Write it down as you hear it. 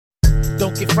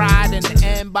Don't get fried in the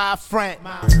end by a friend.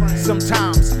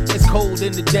 Sometimes it's cold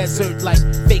in the desert, like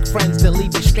fake friends that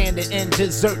leave you stranded in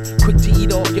dessert. Quick to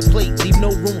eat off your plate, leave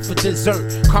no room for dessert.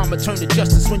 Karma turn to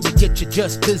justice when you get your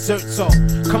just dessert. So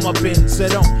come up in, so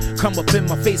don't come up in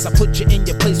my face. I put you in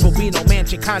your place, will be no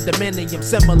mansion condominium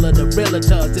similar to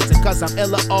realtors. Is it cause I'm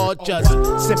illa or just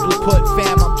simply put,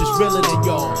 fam, I'm just realer than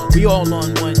y'all. We all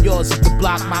on one. Yours is the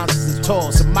block, monsters is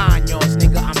tall. So mine yours,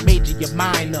 nigga, I'm major, you're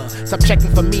minor. Stop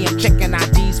checking for me, I'm checking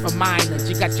IDs for minors.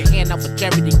 You got your hand out for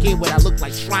charity, get what I look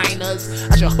like Shriners.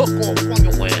 I should hook off on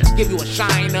your ass, give you a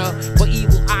shiner. But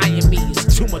evil eye in me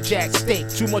is too much at stake,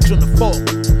 too much on the fork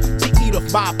to eat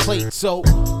off my plate. So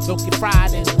don't get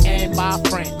fried in the end by a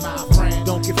friend, my friend.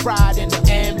 Don't get fried in the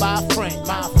end by a friend,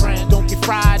 my friend. Don't get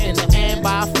fried in the end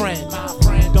by a friend, my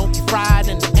friend. Don't get fried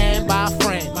in the end by a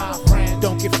friend, my friend.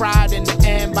 Don't get fried in the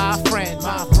end by a friend,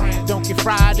 my friend. Don't get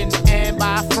fried in the end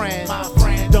by a friend, my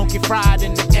friend. Don't get fried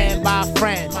in the end by a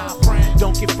friend, my friend.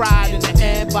 Don't get fried in the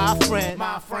end by a friend,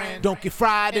 my friend. Don't get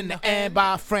fried in the end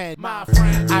by a friend, my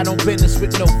friend. I don't business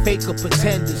with no fake or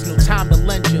pretenders. No time to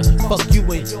lend you. Fuck you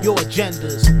and your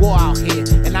agendas. War out here,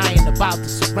 and I ain't about to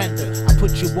surrender. I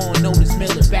put you on notice,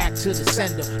 mail it back to the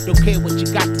sender. Don't care what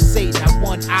you got to say, not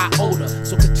one iota.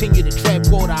 So continue to tread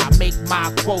water, I make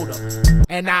my quota.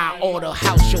 And I order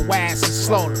house your ass and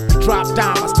slaughter. Drop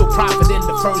dime, I still profit in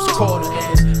the first quarter.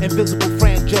 And invisible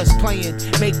friend just playing,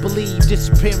 make believe,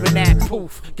 disappearing at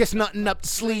poof. Guess nothing up the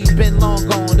sleeve, been long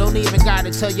gone. Don't even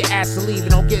gotta tell your ass to leave.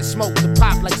 And don't get smoked to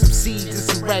pop like some seeds and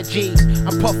some red G.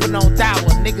 I'm puffing on dour,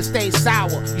 niggas stay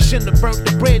sour. You shouldn't have burnt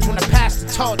the bridge when I passed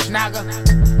the torch, nigga.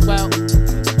 Well,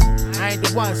 I ain't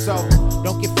the one, so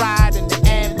don't get fried in the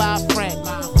end by a friend,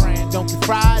 my friend. Don't get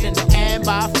fried in the end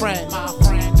by a friend, my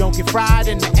friend. Don't get fried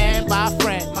in the end by a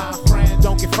friend, my friend.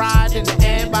 Don't get fried in the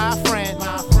end by a friend,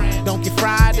 my friend. Don't get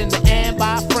fried in the end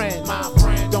by a friend, my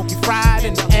friend. Don't get fried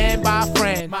in the end by a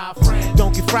friend, my friend.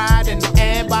 Don't get fried in the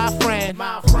end by a friend,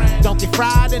 my friend. Don't get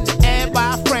fried in the end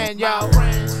by a friend, yo.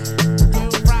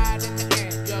 Don't get fried in the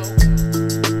end, yo.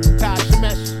 Tasha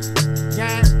Mesh,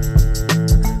 yeah.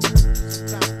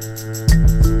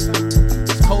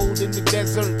 It's cold in the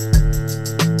desert.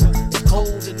 It's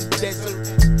cold in the desert.